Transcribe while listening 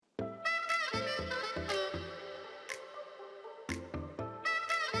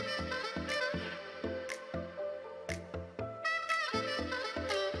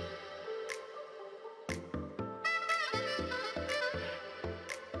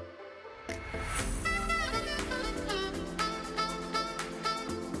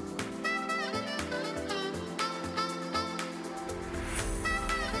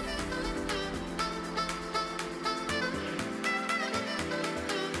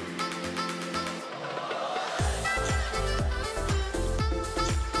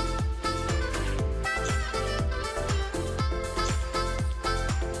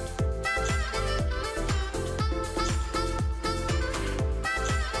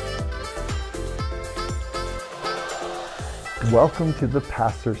Welcome to the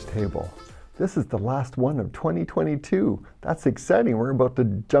Pastor's Table. This is the last one of 2022. That's exciting. We're about to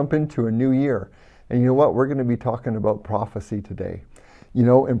jump into a new year. And you know what? We're going to be talking about prophecy today. You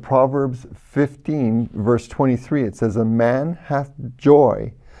know, in Proverbs 15, verse 23, it says, "A man hath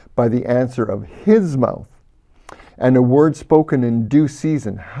joy by the answer of his mouth, and a word spoken in due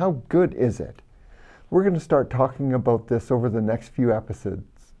season. How good is it?" We're going to start talking about this over the next few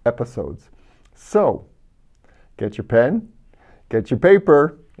episodes. So, get your pen, get your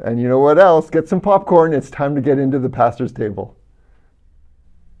paper, and you know what else? Get some popcorn. It's time to get into the Pastor's Table.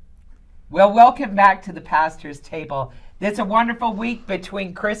 Well, welcome back to the Pastor's Table. It's a wonderful week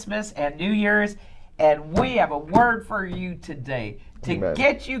between Christmas and New Year's, and we have a word for you today to Amen.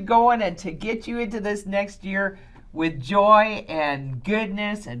 Get you going and to get you into this next year with joy and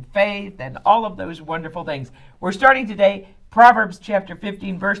goodness and faith and all of those wonderful things. We're starting today, Proverbs chapter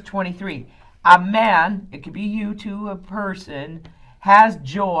 15, verse 23. A man, it could be you too, a person, has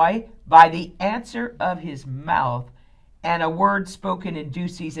joy by the answer of his mouth, and a word spoken in due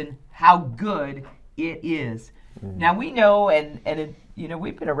season. How good it is. Now we know,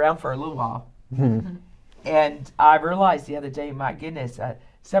 we've been around for a little while. And I realized the other day, my goodness,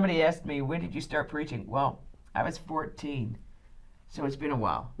 somebody asked me, when did you start preaching? Well, I was 14, so it's been a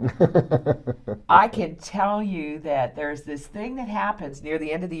while. I can tell you that there's this thing that happens near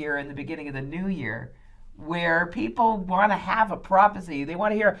the end of the year and the beginning of the new year where people want to have a prophecy. They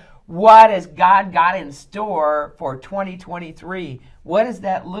want to hear, what has God got in store for 2023? What does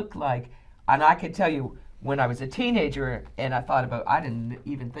that look like? And I can tell you, when I was a teenager and I thought about, I didn't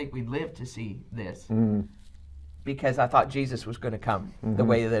even think we'd live to see this because I thought Jesus was going to come the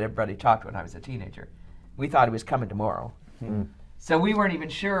way that everybody talked when I was a teenager. We thought he was coming tomorrow. So we weren't even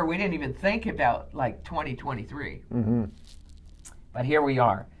sure. We didn't even think about like 2023. But here we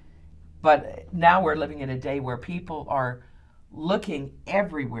are. But now we're living in a day where people are looking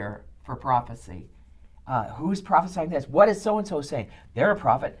everywhere for prophecy. Who's prophesying this? What is so-and-so saying? They're a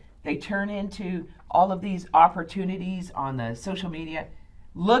prophet. They turn into all of these opportunities on the social media,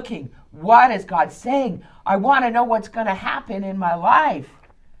 looking, what is God saying? I want to know what's going to happen in my life.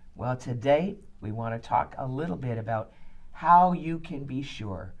 Well, today we want to talk a little bit about how you can be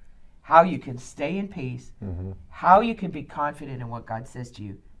sure, how you can stay in peace, how you can be confident in what God says to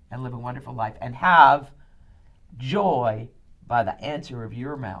you and live a wonderful life and have joy by the answer of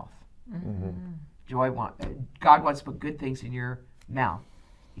your mouth. God wants to put good things in your mouth.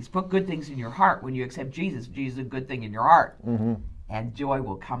 He's put good things in your heart. When you accept Jesus, Jesus is a good thing in your heart. And joy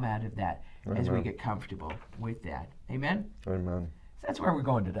will come out of that as we get comfortable with that. Amen? Amen. So that's where we're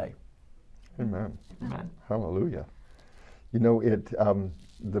going today. Amen. Amen. Hallelujah. You know,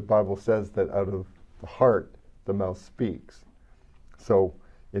 the Bible says that out of the heart, the mouth speaks. So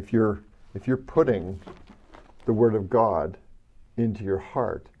if you're putting the Word of God into your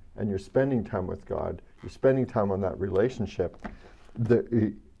heart and you're spending time with God, you're spending time on that relationship,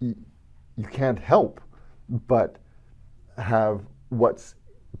 you can't help but have what's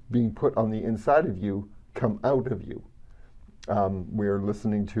being put on the inside of you come out of you. We were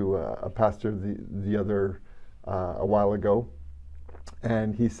listening to a pastor a while ago,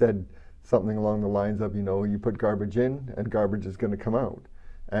 and he said something along the lines of, you put garbage in and garbage is going to come out.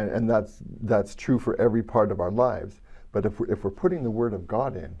 And that's true for every part of our lives. But if we're putting the Word of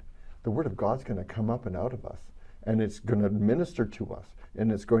God in, the Word of God's going to come up and out of us. And it's going to minister to us.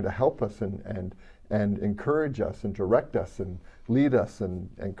 And it's going to help us and encourage us and direct us and lead us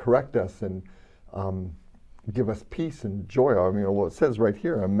and correct us and give us peace and joy. I mean, well, it says right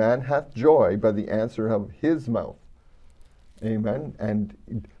here, a man hath joy by the answer of his mouth. Amen.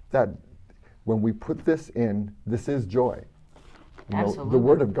 And that when we put this in, this is joy. Absolutely. The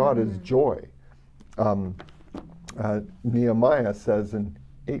Word of God is joy. Nehemiah says in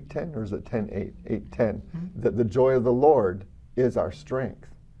 8:10, or is it 10:8? 8:10, that the joy of the Lord is our strength.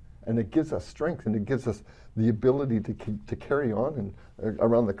 And it gives us strength, and it gives us the ability to carry on and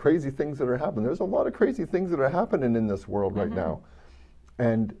around the crazy things that are happening. There's a lot of crazy things that are happening in this world right now.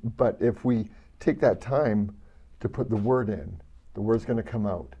 But if we take that time to put the Word in, the Word's going to come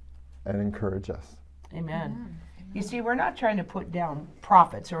out and encourage us. Amen. You see, we're not trying to put down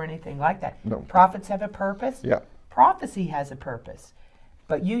prophets or anything like that. No. Prophets have a purpose. Yeah. Prophecy has a purpose.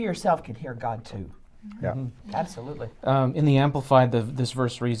 But you yourself can hear God too. Yeah. Absolutely. In the Amplified, this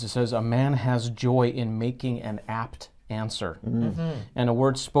verse reads, it says, a man has joy in making an apt answer, and a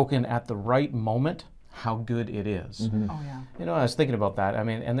word spoken at the right moment, how good it is. Oh, yeah. I was thinking about that. I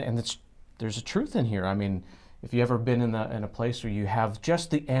mean, and there's a truth in here. I mean, if you ever been in a place where you have just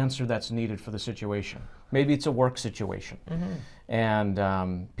the answer that's needed for the situation, Maybe it's a work situation,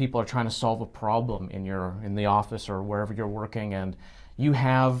 and people are trying to solve a problem in the office or wherever you're working, and you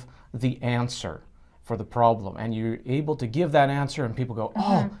have the answer for the problem, and you're able to give that answer, and people go,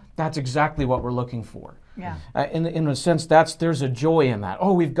 "Oh, that's exactly what we're looking for." Yeah. In a sense, there's a joy in that.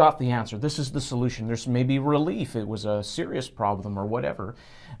 Oh, we've got the answer. This is the solution. There's maybe relief. It was a serious problem or whatever,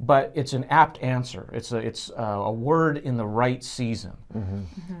 but it's an apt answer. It's a word in the right season.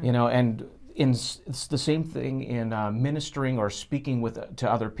 You know, and it's the same thing in ministering or speaking to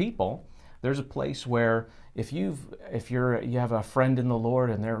other people. There's a place where if you have a friend in the Lord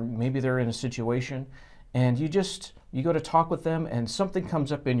and maybe they're in a situation, and you go to talk with them, and something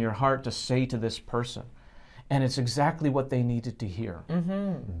comes up in your heart to say to this person, and it's exactly what they needed to hear.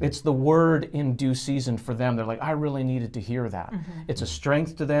 It's the word in due season for them. They're like, I really needed to hear that. It's a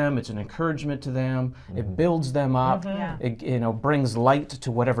strength to them. It's an encouragement to them. It builds them up. It brings light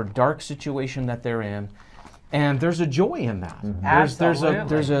to whatever dark situation that they're in. And there's a joy in that.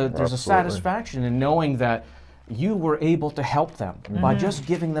 There's a satisfaction in knowing that you were able to help them by just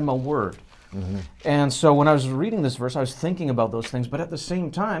giving them a word. And so when I was reading this verse, I was thinking about those things. But at the same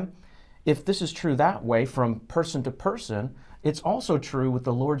time, if this is true that way from person to person, it's also true with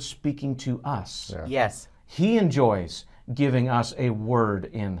the Lord speaking to us. Yeah. Yes. He enjoys giving us a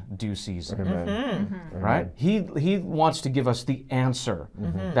word in due season. Right? He wants to give us the answer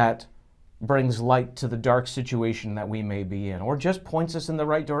that brings light to the dark situation that we may be in, or just points us in the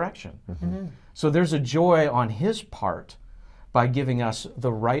right direction. So there's a joy on his part by giving us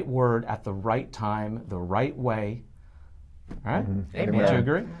the right word at the right time, the right way. Right? Amen. Would you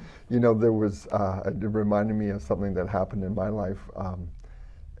agree? You know, there was, it reminded me of something that happened in my life.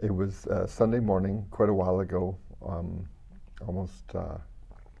 It was Sunday morning, quite a while ago, almost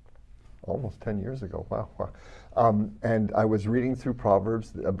 10 years ago. Wow. And I was reading through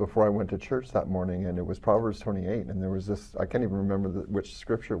Proverbs before I went to church that morning, and it was Proverbs 28. And there was this, I can't even remember which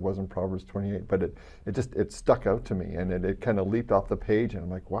scripture it was in Proverbs 28, but it stuck out to me, and it kind of leaped off the page, and I'm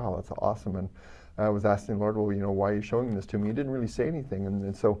like, wow, that's awesome. And I was asking the Lord, well, you know, why are you showing this to me? He didn't really say anything.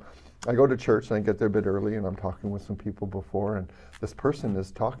 And so I go to church, and I get there a bit early, and I'm talking with some people before, and this person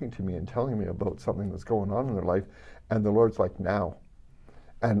is talking to me and telling me about something that's going on in their life, and the Lord's like, now.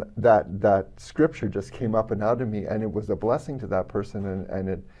 And that scripture just came up and out of me, and it was a blessing to that person,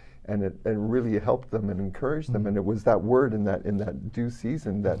 and it really helped them and encouraged them, and it was that word in that due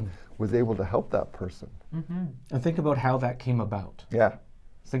season that was able to help that person. And think about how that came about. Yeah.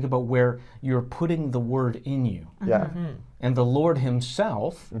 Think about where you're putting the word in you. Yeah. And the Lord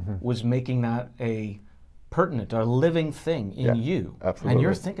himself was making that a pertinent, a living thing in you. Absolutely. And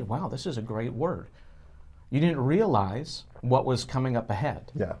you're thinking, wow, this is a great word. You didn't realize what was coming up ahead.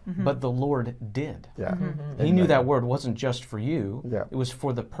 Yeah. But the Lord did. Yeah. He knew that word wasn't just for you. Yeah. It was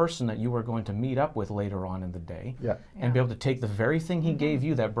for the person that you were going to meet up with later on in the day. Yeah. And be able to take the very thing he gave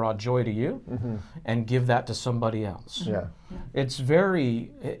you that brought joy to you and give that to somebody else. Yeah. It's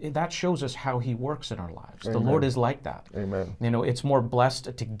that shows us how he works in our lives. The Lord is like that. Amen. You know, it's more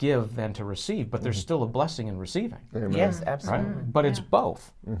blessed to give than to receive, but there's still a blessing in receiving. Amen. Yes, absolutely. Right? But it's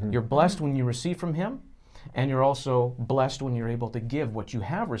both. You're blessed when you receive from him, and you're also blessed when you're able to give what you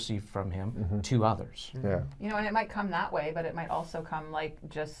have received from him to others. Yeah. You know, and it might come that way, but it might also come like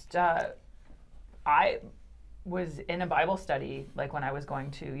just, I was in a Bible study, like when I was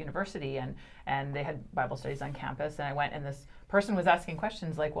going to university, and they had Bible studies on campus, and I went, and this person was asking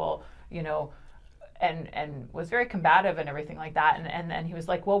questions like, well, you know, and was very combative and everything like that, and he was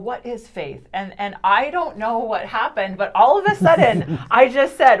like, well, what is faith? And I don't know what happened, but all of a sudden I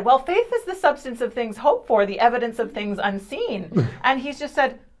just said, well, faith is the substance of things hoped for, the evidence of things unseen. And he's just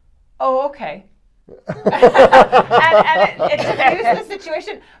said, oh, okay. and it diffused the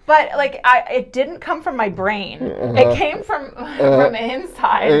situation, but like it didn't come from my brain. It came from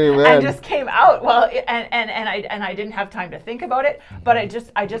inside. Amen. And just came out. Well, and I didn't have time to think about it, but I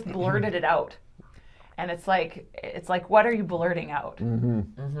just blurted it out. And it's like, what are you blurting out? Yeah.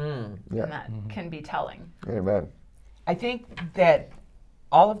 And that can be telling. Amen. I think that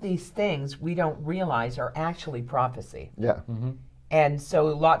all of these things we don't realize are actually prophecy. Yeah. And so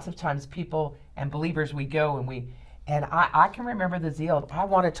lots of times people and believers, we go and I can remember the zeal. I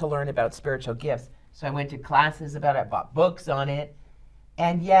wanted to learn about spiritual gifts. So I went to classes about it, I bought books on it,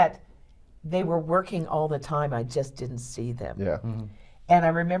 and yet they were working all the time. I just didn't see them. Yeah. And I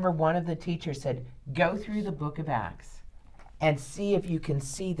remember one of the teachers said, go through the book of Acts and see if you can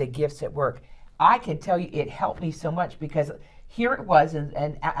see the gifts at work. I can tell you it helped me so much, because here it was,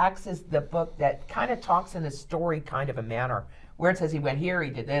 and Acts is the book that kind of talks in a story kind of a manner, where it says he went here, he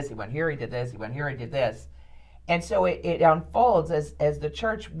did this, he went here, he did this, he went here, he did this. And so it unfolds as the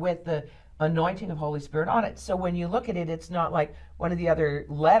church with the anointing of Holy Spirit on it. So when you look at it, it's not like one of the other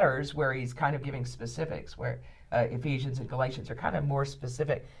letters where he's kind of giving specifics, where Ephesians and Galatians are kind of more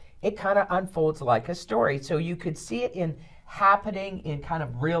specific. It kind of unfolds like a story. So you could see it in happening in kind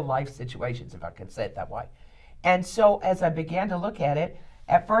of real life situations, if I could say it that way. And so as I began to look at it,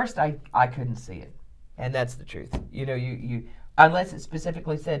 at first I couldn't see it. And that's the truth. You know, you unless it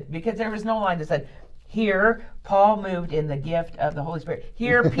specifically said, because there was no line that said, here Paul moved in the gift of the Holy Spirit.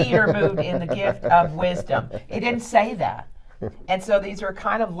 Here Peter moved in the gift of wisdom. It didn't say that. And so these are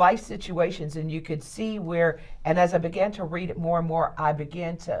kind of life situations, and you could see where, and as I began to read it more and more, I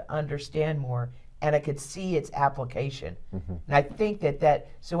began to understand more, and I could see its application. And I think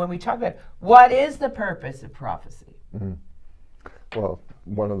so when we talk about what is the purpose of prophecy? Well,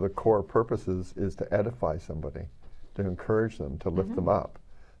 one of the core purposes is to edify somebody, to encourage them, to lift them up.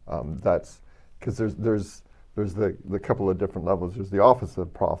 That's because there's the couple of different levels. There's the office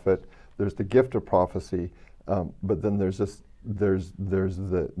of prophet, there's the gift of prophecy, but then there's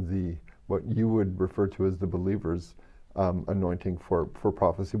the what you would refer to as the believer's anointing for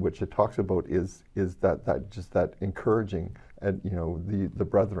prophecy, which it talks about is that encouraging, and the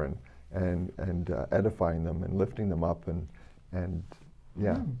brethren and edifying them and lifting them up and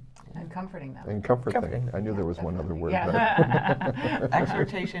And comforting them. and comforting. I knew there was one other word. Yeah.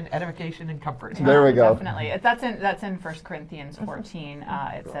 Exhortation, edification, and comfort. There we go. Definitely. That's in 1 Corinthians 14.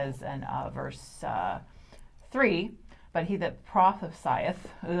 It says in verse 3, but he that prophesieth,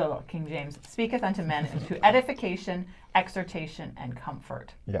 King James, speaketh unto men to edification, exhortation, and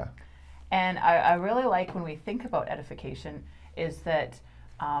comfort. Yeah. And I really like when we think about edification is that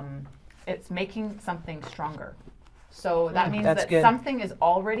it's making something stronger. So that means that good. something is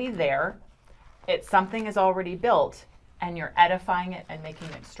already there, something is already built, and you're edifying it and making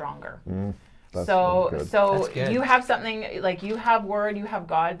it stronger. That's So good. That's good. you have something, like you have word, you have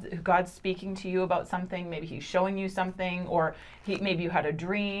God speaking to you about something. Maybe He's showing you something, or maybe you had a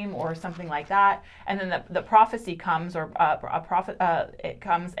dream or something like that. And then the prophecy comes, or a prophet it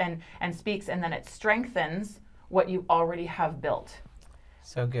comes and speaks, and then it strengthens what you already have built.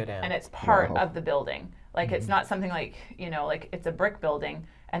 So good, Anne. And it's part Wow. of the building. Like it's not something like, like it's a brick building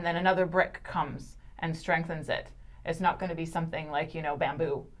and then another brick comes and strengthens it. It's not going to be something like,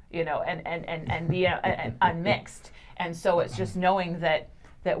 bamboo, and be unmixed. And so it's just knowing that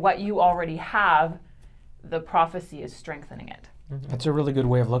what you already have, the prophecy is strengthening it. That's a really good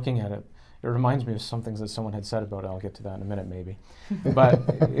way of looking at it. It reminds me of some things that someone had said about it. I'll get to that in a minute, maybe. But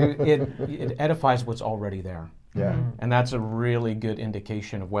it edifies what's already there. Yeah. And that's a really good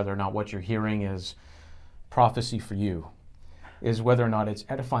indication of whether or not what you're hearing is prophecy for you, is whether or not it's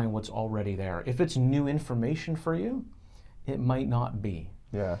edifying what's already there. If it's new information for you, it might not be.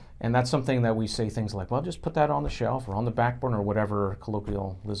 Yeah. And that's something that we say things like, well, just put that on the shelf or on the back burner or whatever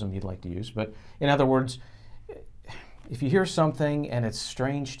colloquialism you'd like to use. But in other words, if you hear something and it's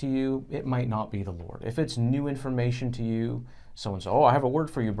strange to you, it might not be the Lord. If it's new information to you, someone says, oh, I have a word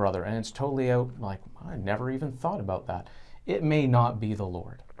for you, brother, and it's totally out, like, I never even thought about that. It may not be the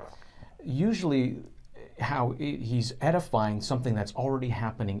Lord. Usually, how he's edifying something that's already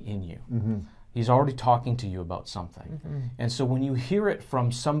happening in you. He's already talking to you about something. And so when you hear it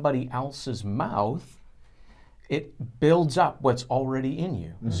from somebody else's mouth, it builds up what's already in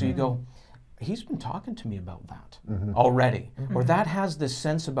you. So you go, he's been talking to me about that already. Or that has this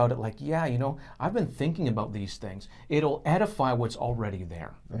sense about it like, yeah, I've been thinking about these things. It'll edify what's already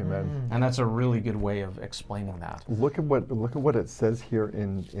there. Amen. And that's a really good way of explaining that. Look at what it says here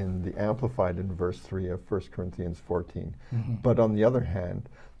in the Amplified in verse 3 of 1 Corinthians 14. But on the other hand,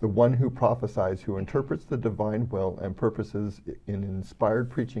 the one who prophesies, who interprets the divine will and purposes in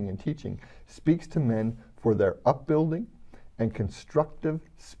inspired preaching and teaching, speaks to men for their upbuilding and constructive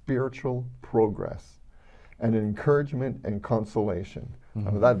spiritual progress, and encouragement and consolation.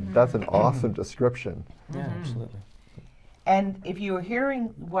 That's an awesome description. Yeah, absolutely. And if you were hearing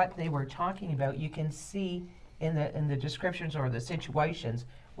what they were talking about, you can see in the descriptions or the situations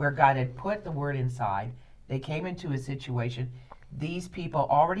where God had put the word inside. They came into a situation. These people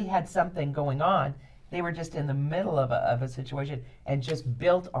already had something going on. They were just in the middle of a situation and just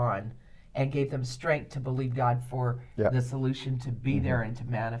built on and gave them strength to believe God for the solution to be there and to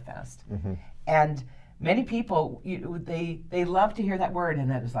manifest. And many people, they love to hear that word, and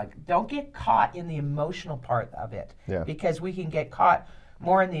that is like, don't get caught in the emotional part of it, because we can get caught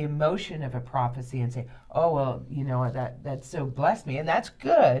more in the emotion of a prophecy and say, oh, well, that so blessed me, and that's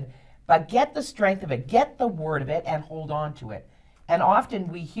good, but get the strength of it, get the word of it, and hold on to it. And often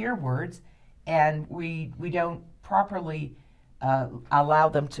we hear words, and we don't properly allow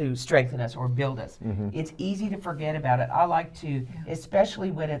them to strengthen us or build us. It's easy to forget about it. I like to,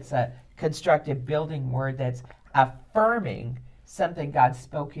 especially when it's a constructive, building word that's affirming something God's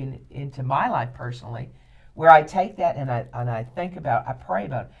spoken into my life personally, where I take that and I think about, I pray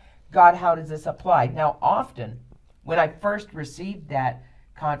about, God, how does this apply? Now, often, when I first received that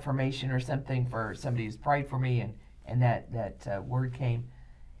confirmation or something for somebody who's prayed for me and that word came,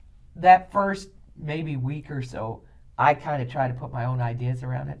 that first maybe week or so, I kind of try to put my own ideas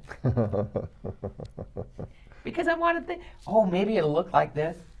around it. Because I want to think, oh, maybe it'll look like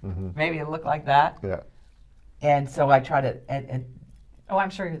this. Maybe it'll look like that. Yeah. And so I try to, and Oh, I'm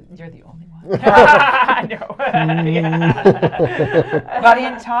sure you're the only one. I know. Yeah. but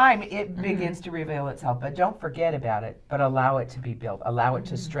in time, it begins to reveal itself. But don't forget about it, but allow it to be built. Allow it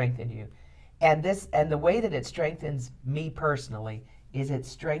to strengthen you. And the way that it strengthens me personally is it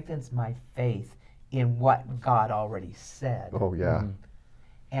strengthens my faith in what God already said. Oh, yeah.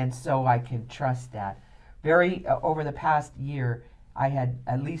 And so I can trust that. Over the past year, I had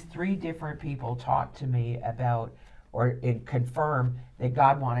at least 3 different people talk to me about confirm that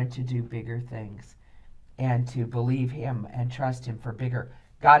God wanted to do bigger things and to believe him and trust him for bigger.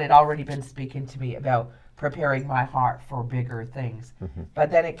 God had already been speaking to me about preparing my heart for bigger things.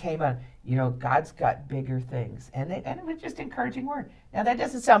 But then it came on, God's got bigger things. And it was just an encouraging word. Now that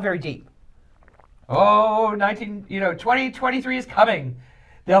doesn't sound very deep. Oh, 2023 is coming.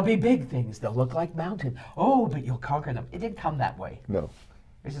 There'll be big things. They'll look like mountains. Oh, but you'll conquer them. It didn't come that way. No.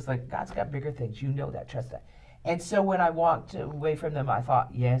 It's just like, God's got bigger things. You know that. Trust that. And so when I walked away from them, I thought,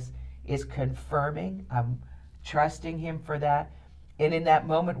 yes, it's confirming. I'm trusting him for that. And in that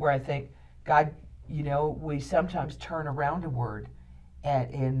moment where I think, God, we sometimes turn around a word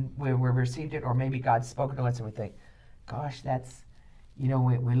and when we received it, or maybe God's spoken to us and we think, gosh, that's, we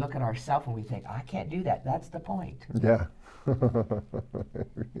look at ourselves and we think, I can't do that. That's the point. Yeah.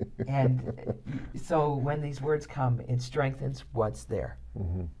 And so when these words come, it strengthens what's there.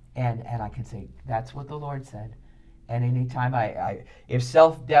 And I can say, that's what the Lord said. And anytime if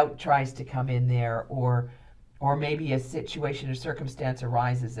self-doubt tries to come in there, or maybe a situation or circumstance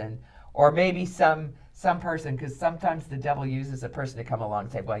arises, or maybe some person, because sometimes the devil uses a person to come along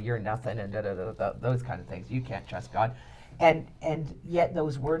and say, well, you're nothing, and those kind of things. You can't trust God. And yet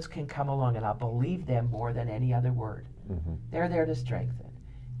those words can come along, and I'll believe them more than any other word. They're there to strengthen.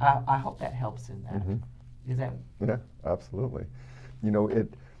 I hope that helps in that. Is that? Yeah, absolutely.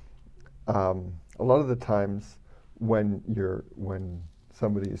 A lot of the times when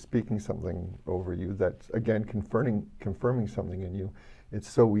somebody is speaking something over you that's again confirming something in you, it's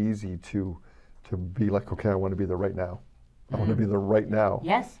so easy to be like, okay, I want to be there right now. I want to be there right now.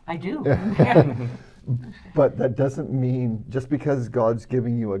 Yes, I do. But that doesn't mean, just because God's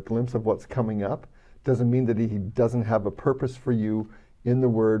giving you a glimpse of what's coming up, doesn't mean that he doesn't have a purpose for you in the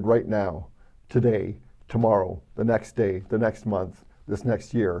Word right now, today, tomorrow, the next day, the next month, this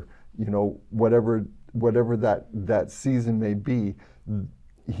next year. Whatever that season may be,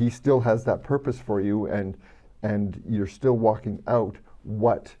 he still has that purpose for you, and you're still walking out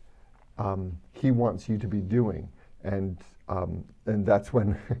what he wants you to be doing. And that's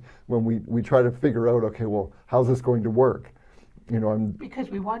when we try to figure out, okay, well, how's this going to work? Because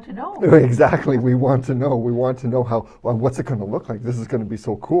we want to know. Exactly, we want to know. We want to know how. Well, what's it going to look like? This is going to be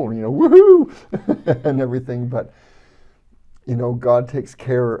so cool, woohoo, and everything. But God takes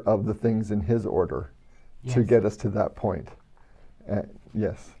care of the things in His order to get us to that point.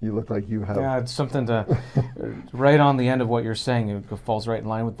 Yes, you look like you have. Yeah, it's something to right on the end of what you're saying. It falls right in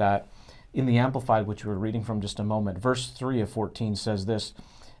line with that. In the Amplified, which we're reading from just a moment, verse 3 of 14 says this.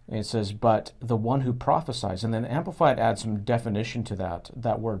 It says, but the one who prophesies, and then Amplified adds some definition to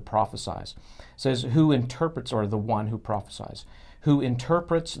that word prophesies. It says, who interprets, or the one who prophesies, who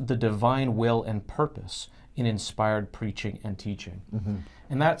interprets the divine will and purpose in inspired preaching and teaching.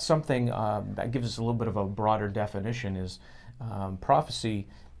 And that's something that gives us a little bit of a broader definition, is prophecy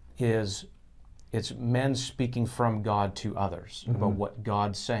is it's men speaking from God to others about what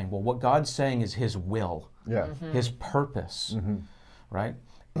God's saying. Well, what God's saying is His will, His purpose, right?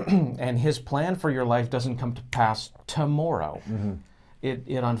 And His plan for your life doesn't come to pass tomorrow. It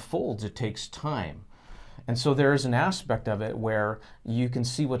unfolds. It takes time. And so there is an aspect of it where you can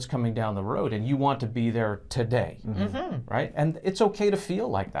see what's coming down the road and you want to be there today, right? And it's okay to feel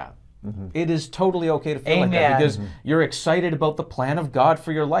like that. It is totally okay to feel like that, because you're excited about the plan of God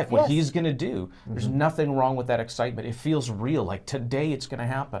for your life, what He's going to do. There's nothing wrong with that excitement. It feels real, like today it's going to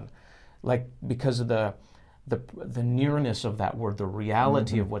happen. Like because of the nearness of that word, the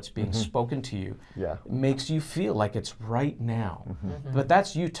reality of what's being spoken to you, makes you feel like it's right now. But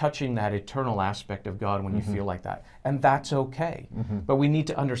that's you touching that eternal aspect of God when you feel like that. And that's okay. But we need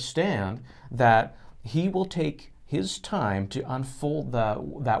to understand that He will take His time to unfold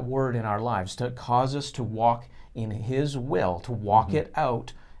that word in our lives, to cause us to walk in His will, to walk it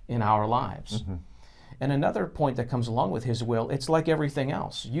out in our lives. And another point that comes along with His will, it's like everything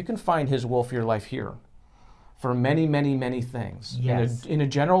else. You can find His will for your life here for many, many, many things. Yes. In a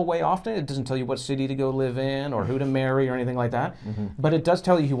general way, often it doesn't tell you what city to go live in or who to marry or anything like that. But it does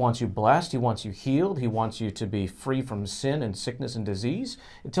tell you He wants you blessed, He wants you healed, He wants you to be free from sin and sickness and disease.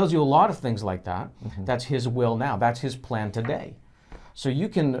 It tells you a lot of things like that. That's His will now. That's His plan today. So if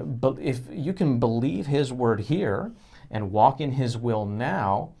you can believe His word here and walk in His will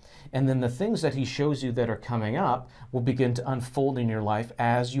now, and then the things that He shows you that are coming up will begin to unfold in your life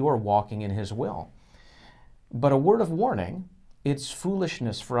as you are walking in His will. But a word of warning, it's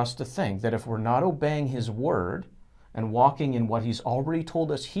foolishness for us to think that if we're not obeying His word and walking in what He's already told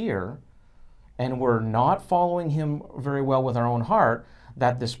us here, and we're not following Him very well with our own heart,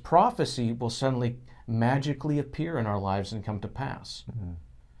 that this prophecy will suddenly magically appear in our lives and come to pass.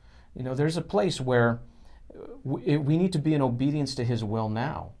 You know, there's a place where we need to be in obedience to His will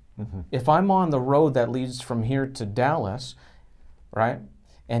now. If I'm on the road that leads from here to Dallas, right,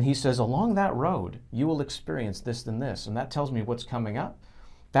 and He says, along that road, you will experience this and this, and that tells me what's coming up.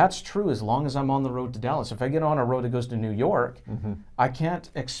 That's true as long as I'm on the road to Dallas. If I get on a road that goes to New York, I can't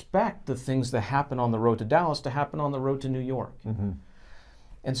expect the things that happen on the road to Dallas to happen on the road to New York.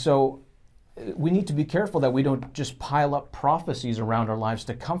 And so we need to be careful that we don't just pile up prophecies around our lives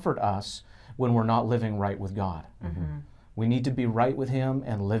to comfort us when we're not living right with God. We need to be right with Him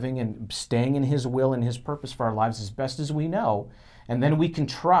and living and staying in His will and His purpose for our lives as best as we know. And then we can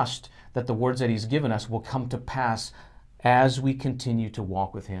trust that the words that He's given us will come to pass as we continue to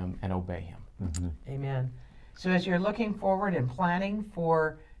walk with Him and obey Him. Amen. So as you're looking forward and planning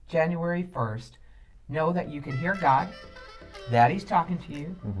for January 1st, know that you can hear God, that He's talking to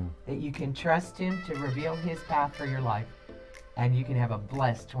you, that you can trust Him to reveal His path for your life, and you can have a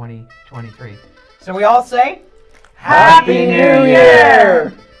blessed 2023. So we all say, Happy New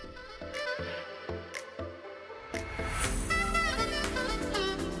Year!